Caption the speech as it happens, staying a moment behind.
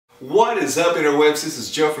What is up, interwebs? This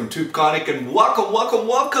is Joe from Tubeconic, and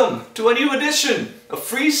welcome to a new edition of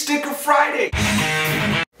Free Sticker Friday.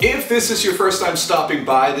 If this is your first time stopping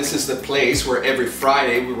by, this is the place where every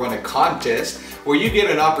Friday we run a contest where you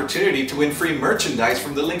get an opportunity to win free merchandise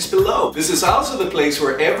from the links below. This is also the place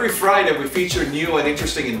where every Friday we feature new and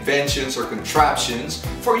interesting inventions or contraptions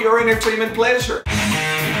for your entertainment pleasure.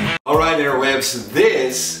 Alright, interwebs,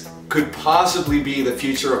 this could possibly be the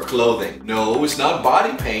future of clothing. No, it's not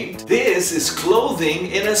body paint. This is clothing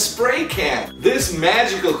in a spray can. This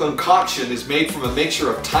magical concoction is made from a mixture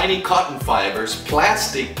of tiny cotton fibers,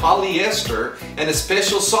 plastic, polyester, and a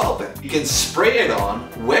special solvent. You can spray it on,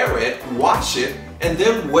 wear it, wash it, and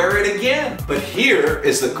then wear it again. But here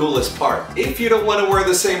is the coolest part. If you don't want to wear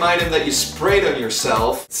the same item that you sprayed on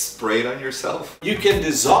yourself, you can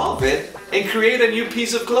dissolve it and create a new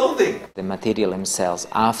piece of clothing. The material themselves,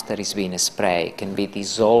 after it's been sprayed, can be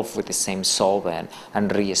dissolved with the same solvent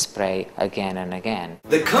and re-spray again and again.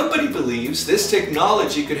 The company believes this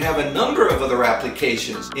technology could have a number of other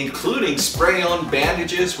applications, including spray-on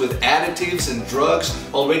bandages with additives and drugs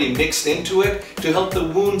already mixed into it to help the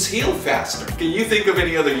wounds heal faster. Can you think of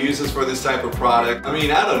any other uses for this type of product? I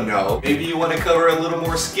mean, I don't know. Maybe you want to cover a little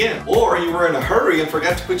more skin. Or you were in a hurry and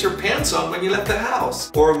forgot to put your pants on when you left the house.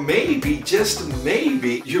 Or maybe, just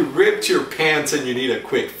maybe, you ripped your pants and you need a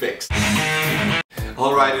quick fix.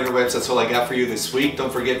 Alright, interwebs, that's all I got for you this week.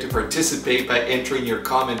 Don't forget to participate by entering your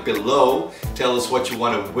comment below. Tell us what you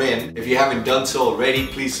want to win. If you haven't done so already,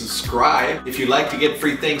 please subscribe. If you'd like to get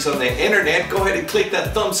free things on the internet, go ahead and click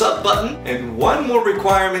that thumbs up button. And one more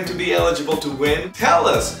requirement to be eligible to win. Tell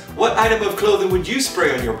us, what item of clothing would you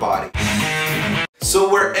spray on your body?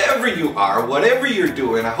 So wherever you are, whatever you're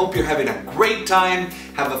doing, I hope you're having a great time.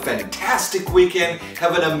 Have a fantastic weekend.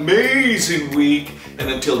 Have an amazing week. And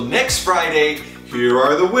until next Friday, here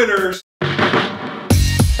are the winners.